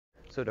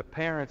So the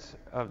parents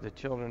of the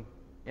children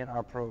in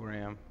our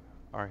program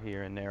are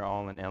here, and they're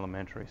all in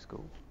elementary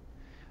school.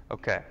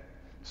 Okay,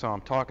 so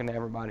I'm talking to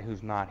everybody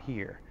who's not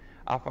here.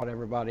 I thought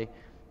everybody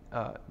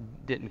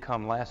didn't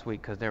come last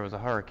week because there was a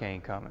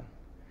hurricane coming.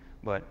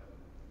 But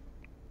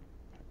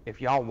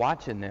if y'all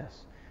watching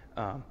this,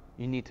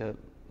 you need to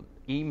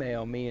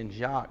email me and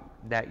Jacques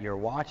that you're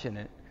watching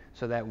it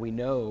so that we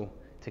know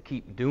to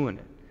keep doing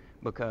it.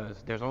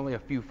 Because there's only a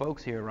few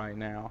folks here right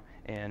now,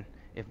 and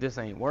if this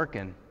ain't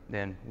working,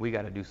 then we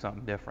got to do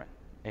something different.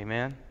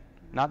 Amen?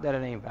 Not that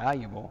it ain't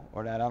valuable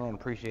or that I don't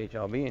appreciate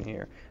y'all being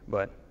here,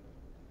 but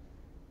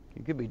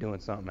you could be doing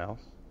something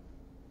else.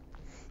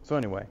 So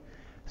anyway,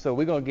 so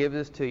we're going to give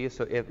this to you.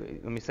 So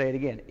let me say it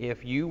again.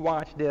 If you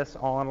watch this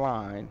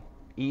online,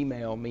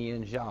 email me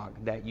and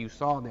Jacques that you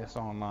saw this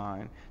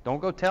online.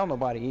 Don't go tell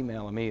nobody,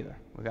 email them either.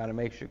 We got to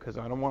make sure, because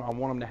I want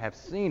them to have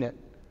seen it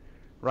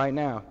right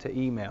now to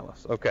email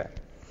us. Okay.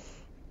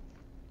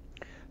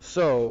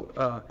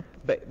 So,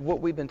 but what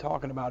we've been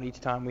talking about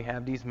each time we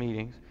have these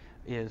meetings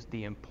is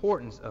the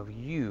importance of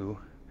you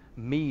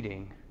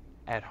meeting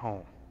at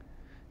home.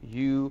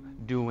 You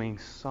doing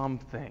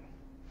something.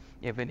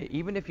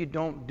 Even if you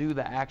don't do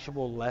the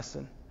actual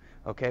lesson,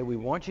 okay, we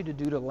want you to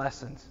do the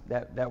lessons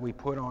that we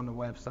put on the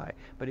website.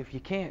 But if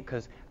you can't,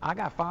 because I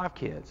got 5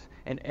 kids,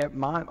 and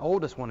my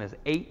oldest one is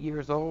 8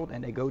 years old,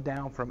 and they go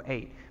down from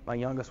 8. My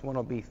youngest one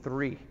will be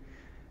 3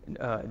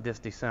 this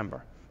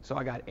December. So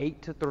I got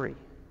 8 to 3.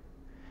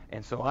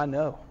 And so I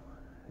know,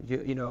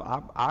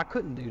 I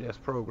couldn't do this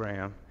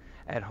program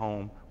at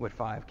home with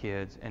 5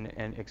 kids and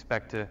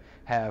expect to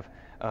have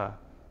a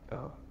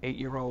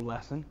 8-year-old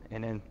lesson,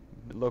 and then,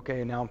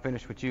 okay, now I'm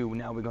finished with you.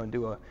 Now we're going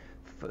to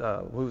do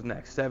who's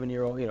next?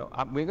 7-year-old. We're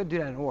going to do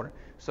that in order.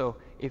 So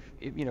if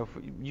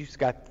you just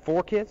got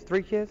 4 kids,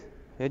 3 kids,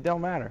 it don't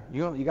matter.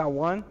 You got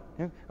 1,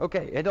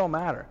 okay, it don't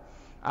matter.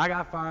 I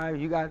got 5.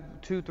 You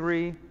got 2,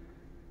 3,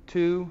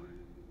 2,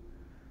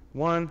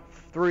 1,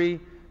 3.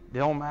 It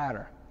don't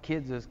matter.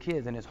 Kids is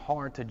kids, and it's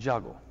hard to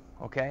juggle.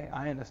 Okay,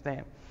 I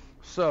understand.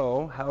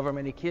 So, however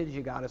many kids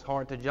you got, it's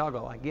hard to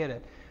juggle. I get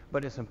it,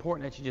 but it's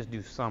important that you just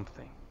do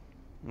something.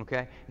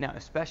 Okay. Now,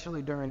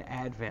 especially during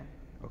Advent.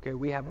 Okay,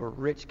 we have a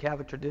rich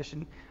Catholic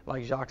tradition,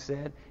 like Jacques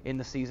said, in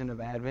the season of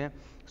Advent.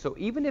 So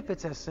even if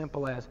it's as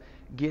simple as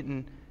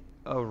getting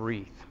a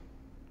wreath,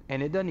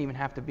 and it doesn't even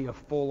have to be a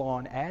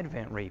full-on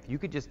Advent wreath. You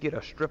could just get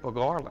a strip of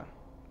garland,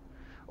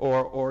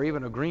 or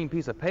even a green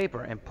piece of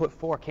paper, and put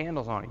 4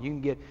 candles on it. You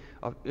can get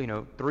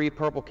 3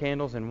 purple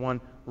candles and 1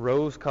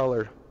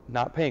 rose-colored,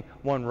 not pink,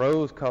 1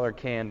 rose-colored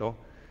candle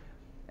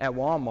at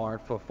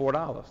Walmart for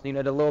 $4. The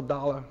little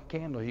dollar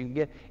candles you can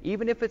get.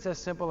 Even if it's as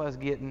simple as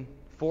getting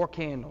 4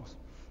 candles,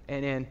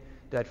 and then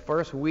that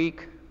first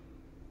week,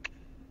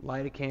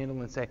 light a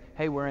candle and say,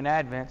 hey, we're in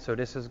Advent, so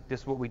this is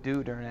what we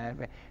do during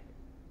Advent,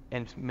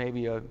 and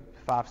maybe a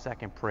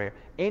 5-second prayer.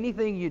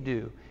 Anything you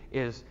do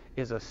is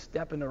a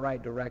step in the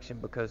right direction,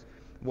 because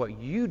what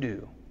you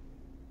do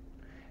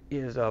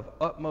is of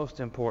utmost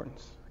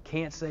importance.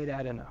 Can't say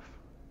that enough.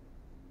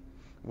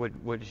 What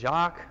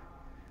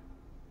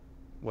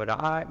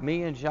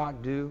me and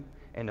Jacques do,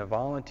 and the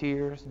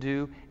volunteers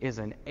do, is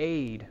an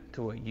aid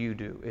to what you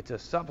do. It's a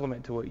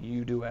supplement to what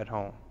you do at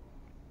home.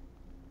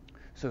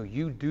 So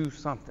you do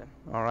something,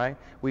 all right?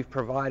 We've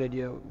provided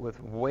you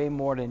with way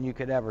more than you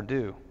could ever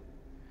do,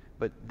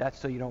 but that's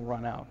so you don't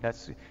run out.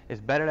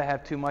 It's better to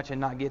have too much and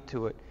not get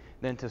to it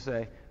than to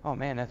say, oh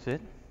man, that's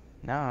it?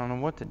 Now I don't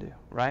know what to do,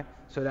 right?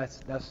 So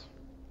that's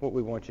what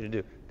we want you to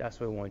do. That's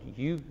what we want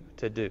you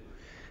to do.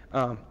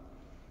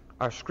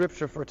 Our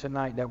scripture for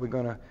tonight that we're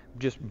going to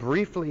just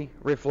briefly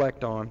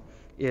reflect on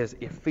is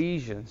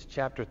Ephesians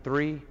chapter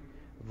 3,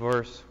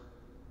 verse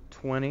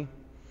 20.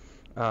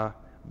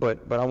 But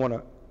I want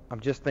to. I'm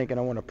just thinking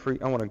I want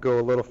to go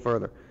a little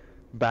further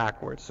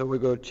backwards. So we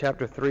go to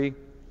chapter 3, and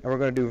we're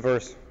going to do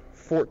verse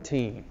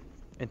 14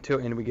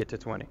 and we get to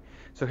 20.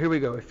 So here we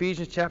go.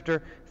 Ephesians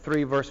chapter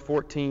 3, verse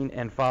 14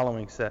 and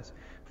following says,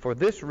 "For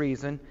this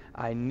reason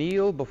I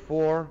kneel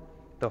before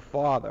the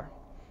Father,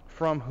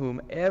 from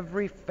whom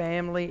every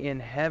family in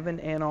heaven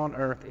and on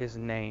earth is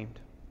named."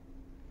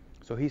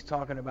 So he's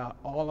talking about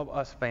all of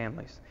us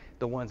families,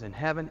 the ones in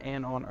heaven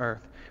and on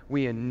earth.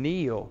 We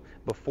kneel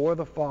before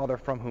the Father,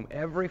 from whom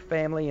every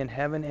family in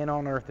heaven and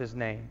on earth is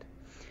named,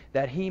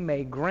 that he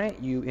may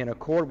grant you, in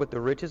accord with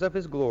the riches of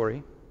his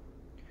glory,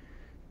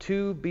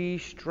 to be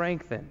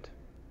strengthened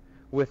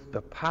with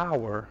the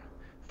power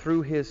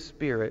through his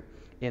Spirit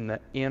in the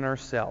inner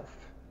self,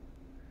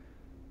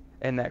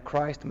 and that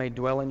Christ may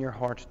dwell in your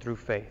hearts through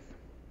faith.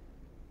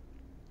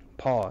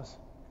 Pause.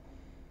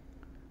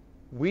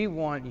 We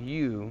want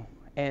you,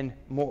 and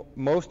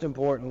most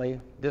importantly,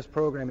 this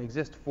program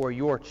exists for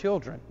your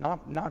children,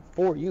 not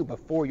for you, but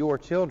for your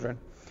children,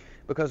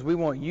 because we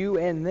want you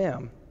and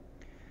them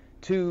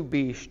to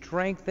be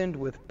strengthened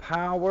with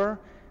power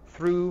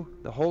through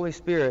the Holy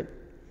Spirit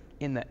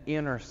in the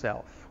inner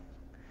self.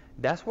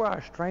 That's where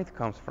our strength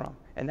comes from,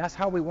 and that's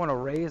how we want to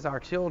raise our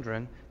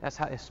children. That's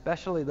how,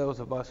 especially those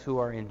of us who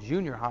are in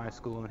junior high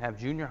school and have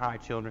junior high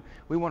children,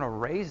 we want to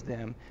raise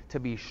them to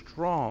be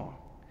strong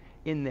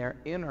in their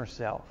inner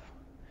self.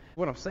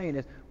 What I'm saying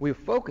is, we're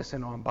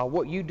focusing on, by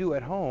what you do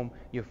at home,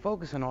 you're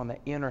focusing on the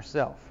inner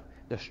self,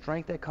 the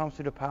strength that comes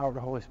through the power of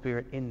the Holy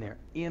Spirit in their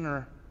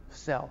inner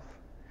self.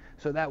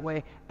 So that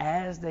way,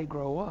 as they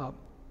grow up,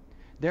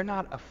 they're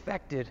not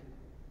affected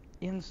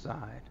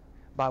inside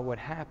by what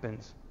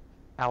happens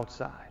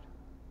outside.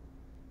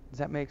 Does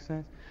that make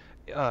sense?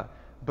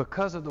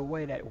 Because of the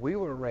way that we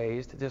were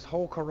raised, this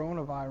whole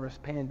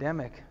coronavirus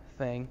pandemic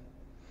thing,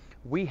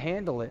 we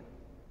handle it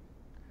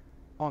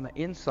on the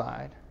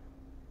inside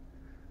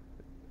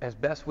as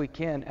best we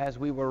can, as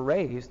we were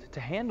raised to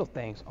handle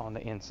things on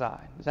the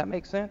inside. Does that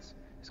make sense?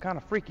 It's kind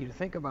of freaky to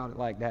think about it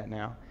like that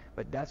now,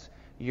 but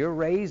you're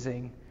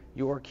raising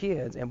your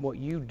kids, and what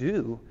you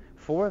do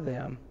for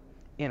them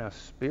in a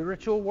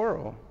spiritual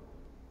world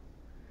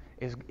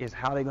is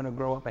how they're going to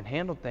grow up and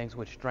handle things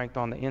with strength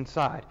on the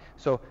inside.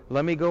 So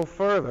let me go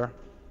further.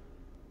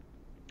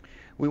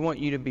 We want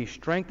you to be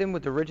strengthened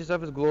with the riches of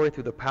His glory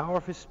through the power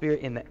of His Spirit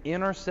in the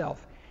inner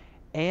self,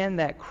 and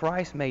that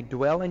Christ may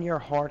dwell in your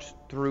hearts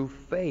through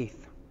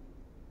faith,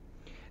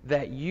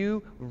 that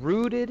you,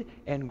 rooted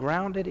and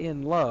grounded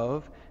in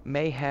love,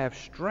 may have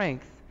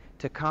strength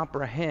to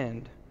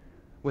comprehend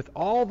with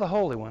all the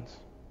holy ones.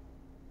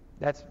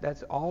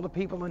 That's all the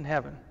people in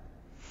heaven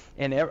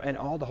and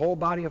all the whole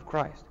body of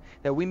Christ,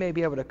 that we may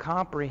be able to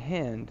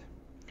comprehend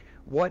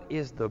what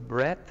is the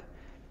breadth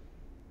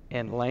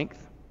and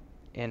length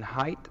and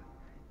height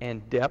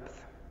and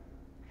depth,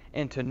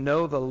 and to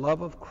know the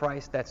love of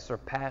Christ that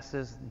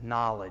surpasses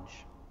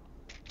knowledge,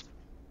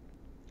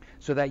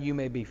 so that you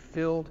may be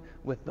filled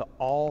with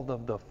all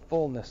of the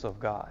fullness of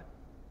God.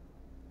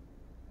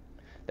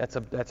 That's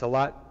a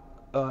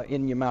lot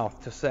in your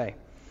mouth to say.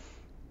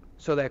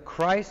 So that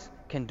Christ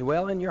can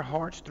dwell in your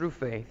hearts through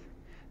faith,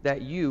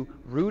 that you,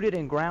 rooted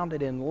and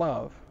grounded in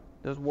love,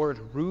 those words,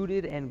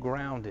 rooted and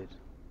grounded.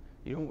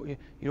 We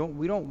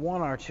don't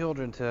want our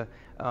children to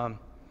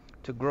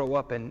grow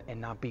up and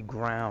not be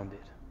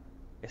grounded,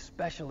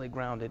 especially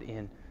grounded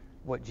in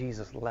what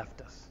Jesus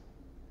left us,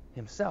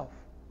 Himself.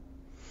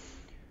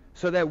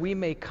 So that we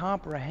may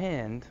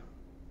comprehend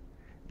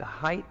the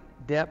height,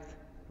 depth,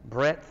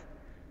 breadth,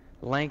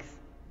 length,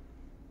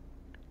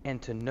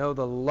 and to know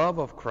the love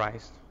of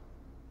Christ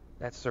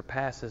that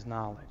surpasses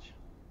knowledge.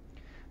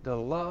 The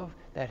love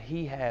that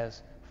He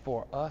has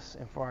for us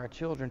and for our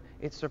children,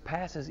 it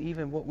surpasses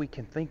even what we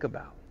can think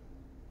about.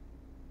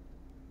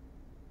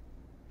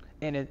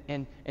 And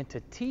to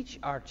teach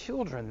our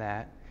children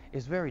that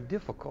is very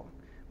difficult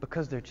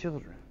because they're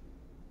children.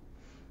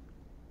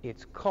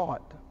 It's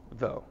caught,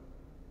 though.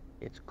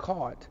 It's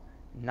caught,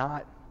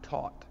 not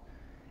taught.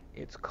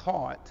 It's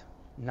caught,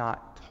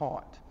 not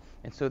taught.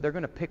 And so they're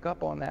going to pick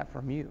up on that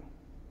from you.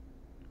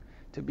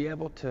 To be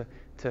able to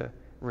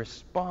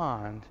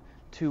respond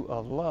to a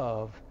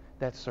love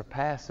that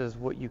surpasses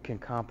what you can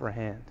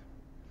comprehend.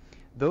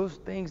 Those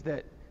things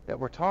that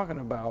we're talking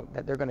about,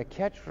 that they're going to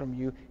catch from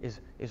you,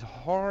 is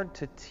hard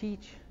to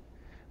teach,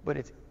 but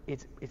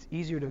it's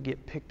easier to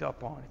get picked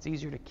up on. It's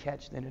easier to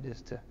catch than it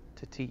is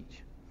to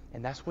teach.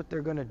 And that's what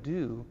they're going to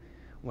do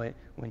when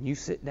you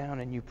sit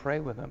down and you pray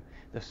with them.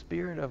 The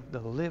Spirit of the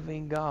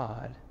living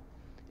God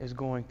is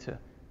going to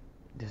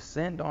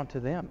descend onto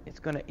them. It's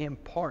going to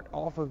impart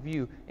off of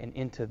you and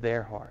into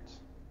their hearts.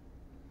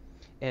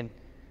 And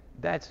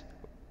that's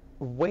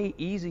way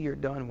easier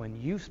done when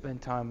you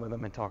spend time with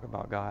them and talk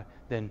about God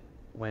than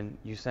when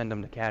you send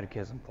them to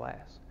catechism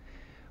class.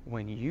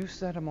 When you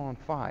set them on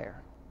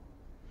fire,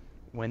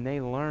 when they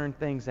learn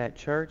things at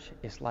church,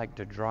 it's like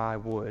the dry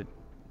wood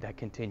that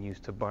continues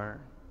to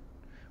burn.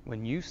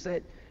 When you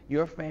set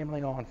your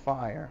family on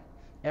fire,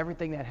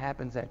 everything that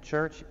happens at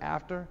church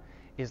after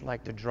is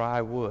like the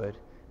dry wood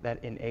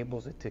that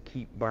enables it to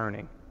keep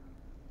burning.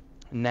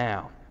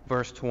 Now,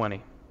 verse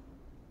 20.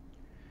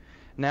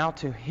 Now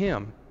to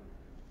Him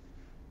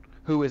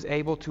who is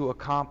able to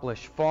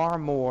accomplish far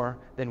more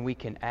than we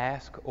can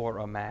ask or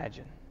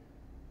imagine.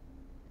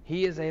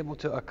 He is able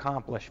to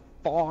accomplish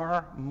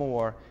far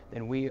more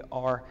than we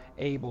are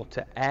able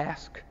to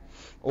ask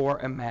or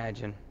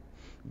imagine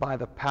by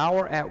the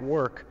power at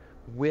work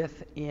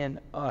within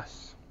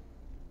us.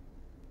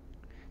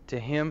 To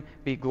Him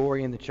be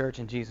glory in the church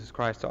and Jesus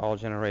Christ to all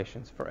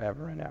generations,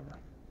 forever and ever.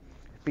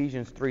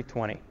 Ephesians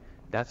 3:20.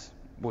 That's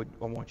what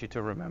I want you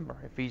to remember.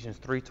 Ephesians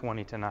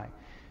 3:20 tonight.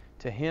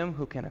 To Him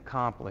who can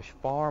accomplish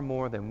far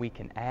more than we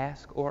can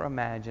ask or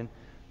imagine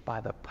by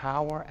the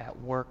power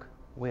at work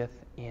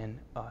within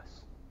us.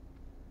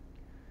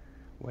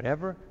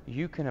 Whatever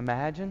you can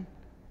imagine,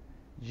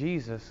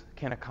 Jesus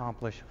can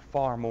accomplish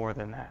far more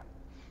than that.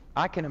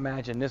 I can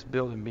imagine this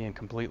building being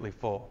completely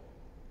full.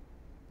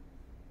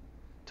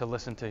 To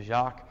listen to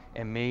Jacques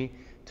and me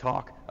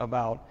talk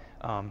about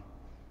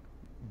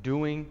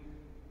doing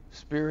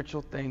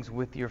spiritual things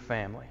with your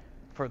family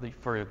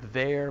for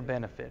their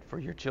benefit, for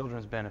your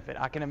children's benefit.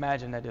 I can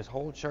imagine that this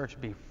whole church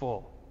be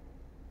full.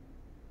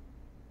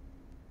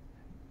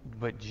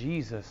 But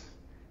Jesus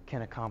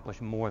can accomplish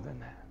more than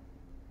that.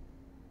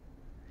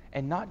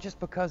 And not just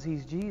because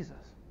He's Jesus.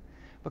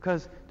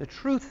 Because the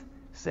truth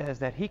says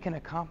that he can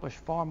accomplish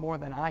far more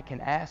than I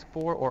can ask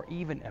for or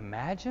even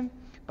imagine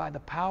by the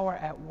power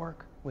at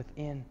work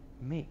within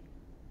me.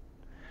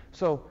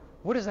 So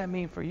what does that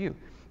mean for you?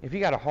 If you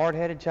got a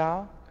hard-headed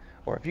child,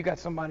 or if you got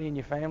somebody in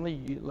your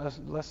family,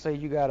 let's say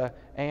you got an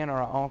aunt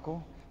or an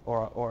uncle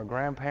or a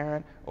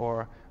grandparent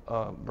or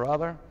a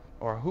brother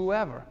or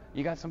whoever,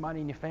 you got somebody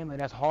in your family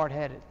that's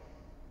hard-headed.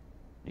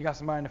 You got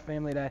somebody in the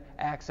family that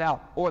acts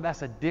out or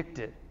that's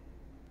addicted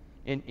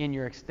in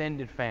your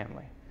extended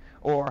family.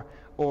 Or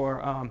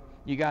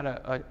you got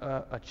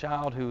a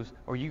child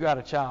you got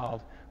a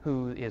child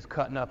who is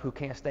cutting up, who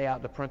can't stay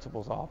out the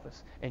principal's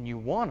office, and you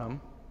want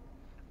them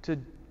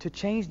to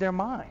change their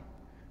mind.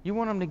 You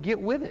want them to get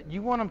with it.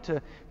 You want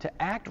them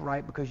to act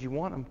right because you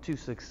want them to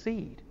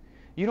succeed.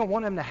 You don't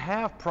want them to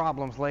have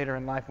problems later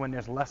in life when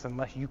there's less and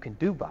less you can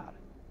do about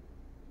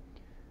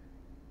it.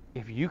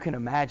 If you can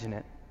imagine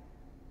it,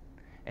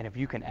 and if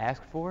you can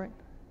ask for it,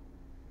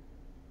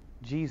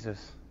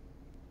 Jesus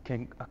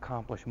can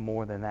accomplish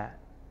more than that.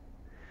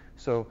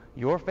 So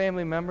your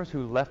family members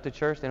who left the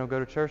church, they don't go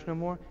to church no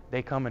more,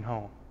 they coming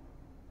home.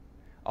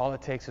 All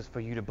it takes is for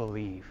you to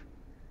believe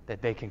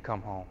that they can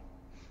come home.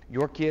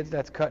 Your kids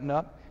that's cutting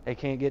up, they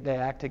can't get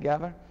their act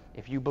together.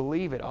 If you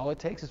believe it, all it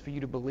takes is for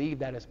you to believe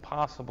that it's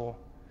possible.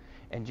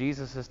 And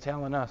Jesus is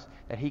telling us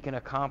that he can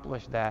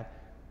accomplish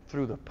that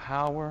through the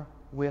power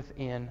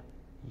within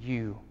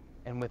you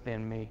and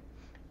within me.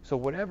 So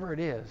whatever it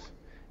is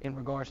in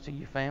regards to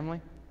your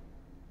family,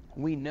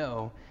 we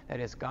know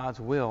that it's God's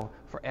will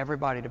for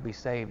everybody to be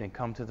saved and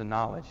come to the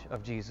knowledge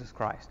of Jesus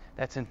Christ.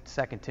 That's in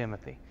 2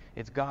 Timothy.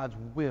 It's God's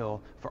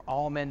will for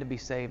all men to be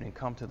saved and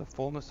come to the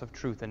fullness of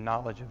truth and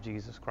knowledge of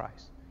Jesus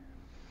Christ.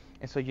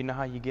 And so you know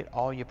how you get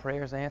all your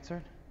prayers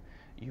answered?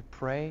 You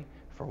pray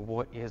for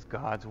what is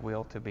God's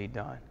will to be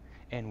done.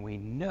 And we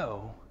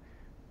know,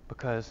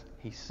 because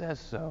he says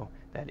so,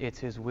 that it's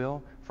his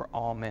will for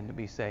all men to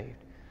be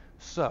saved.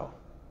 So,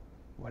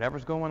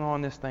 whatever's going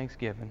on this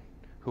Thanksgiving,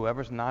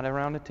 whoever's not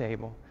around the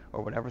table,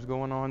 or whatever's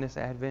going on this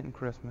Advent and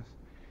Christmas,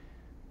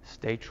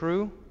 stay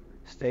true,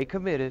 stay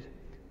committed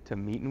to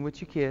meeting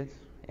with your kids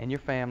and your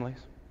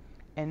families,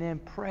 and then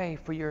pray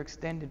for your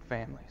extended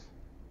families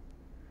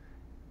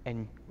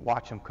and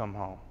watch them come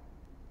home.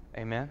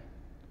 Amen?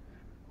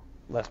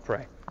 Let's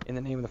pray. In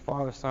the name of the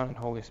Father, Son, and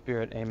Holy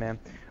Spirit, amen.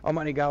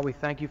 Almighty God, we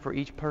thank you for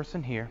each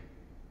person here.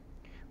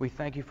 We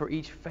thank you for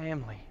each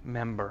family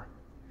member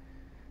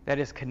that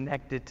is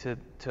connected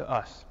to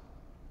us.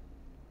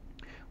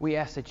 We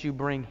ask that you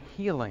bring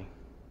healing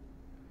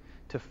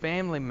to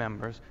family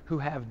members who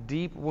have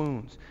deep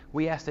wounds.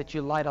 We ask that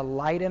you light a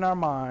light in our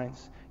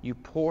minds, you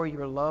pour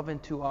your love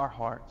into our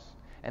hearts,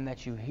 and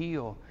that you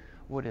heal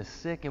what is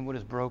sick and what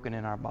is broken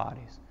in our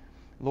bodies.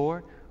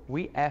 Lord,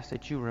 we ask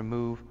that you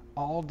remove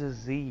all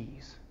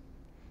disease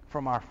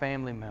from our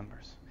family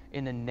members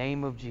in the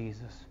name of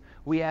Jesus.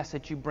 We ask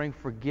that you bring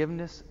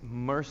forgiveness,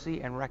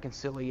 mercy, and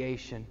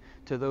reconciliation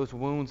to those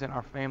wounds in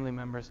our family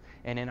members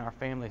and in our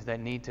families that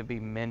need to be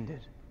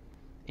mended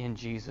in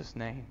Jesus'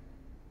 name.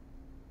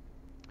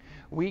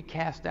 We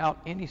cast out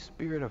any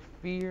spirit of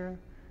fear,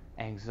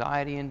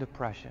 anxiety, and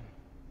depression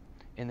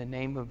in the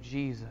name of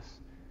Jesus.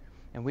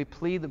 And we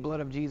plead the blood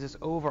of Jesus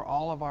over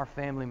all of our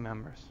family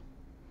members.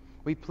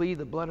 We plead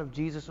the blood of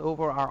Jesus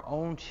over our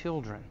own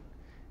children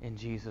in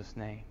Jesus'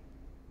 name.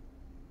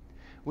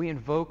 We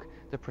invoke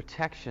the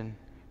protection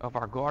of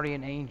our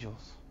guardian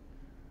angels,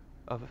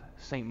 of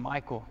St.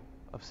 Michael,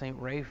 of St.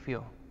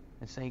 Raphael,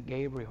 and St.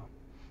 Gabriel.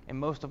 And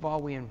most of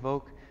all, we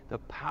invoke the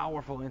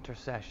powerful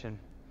intercession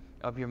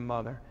of your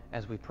mother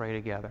as we pray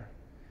together.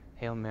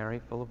 Hail Mary,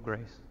 full of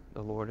grace,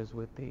 the Lord is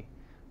with thee.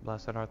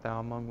 Blessed art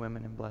thou among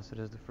women, and blessed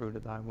is the fruit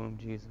of thy womb,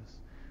 Jesus.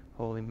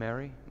 Holy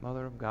Mary,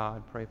 Mother of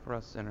God, pray for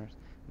us sinners,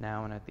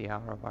 now and at the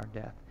hour of our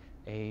death.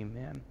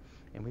 Amen.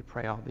 And we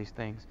pray all these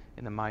things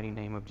in the mighty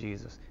name of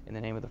Jesus. In the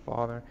name of the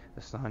Father,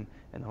 the Son,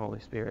 and the Holy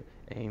Spirit.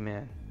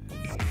 Amen.